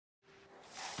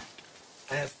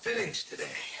I have fittings today.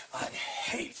 I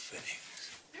hate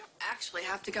fittings. I don't actually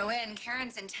have to go in.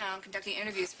 Karen's in town conducting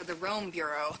interviews for the Rome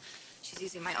Bureau. She's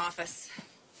using my office.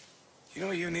 You know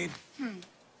what you need? You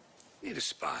need a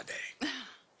spa day.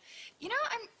 You know,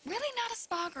 I'm really not a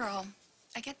spa girl.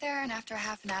 I get there, and after a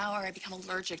half an hour, I become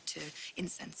allergic to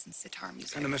incense and sitar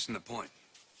music. Kind of missing the point.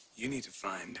 You need to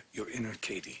find your inner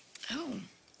Katie. Oh.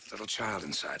 Little child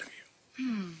inside of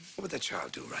you. What would that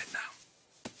child do right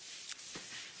now?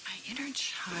 My inner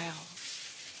child.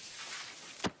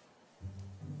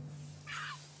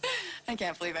 I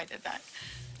can't believe I did that.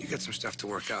 You got some stuff to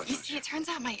work out, You don't see, you? it turns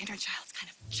out my inner child's kind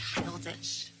of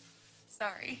childish.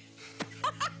 Sorry.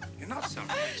 You're not sorry.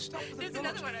 Stop with the There's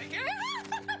another one right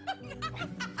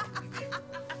here.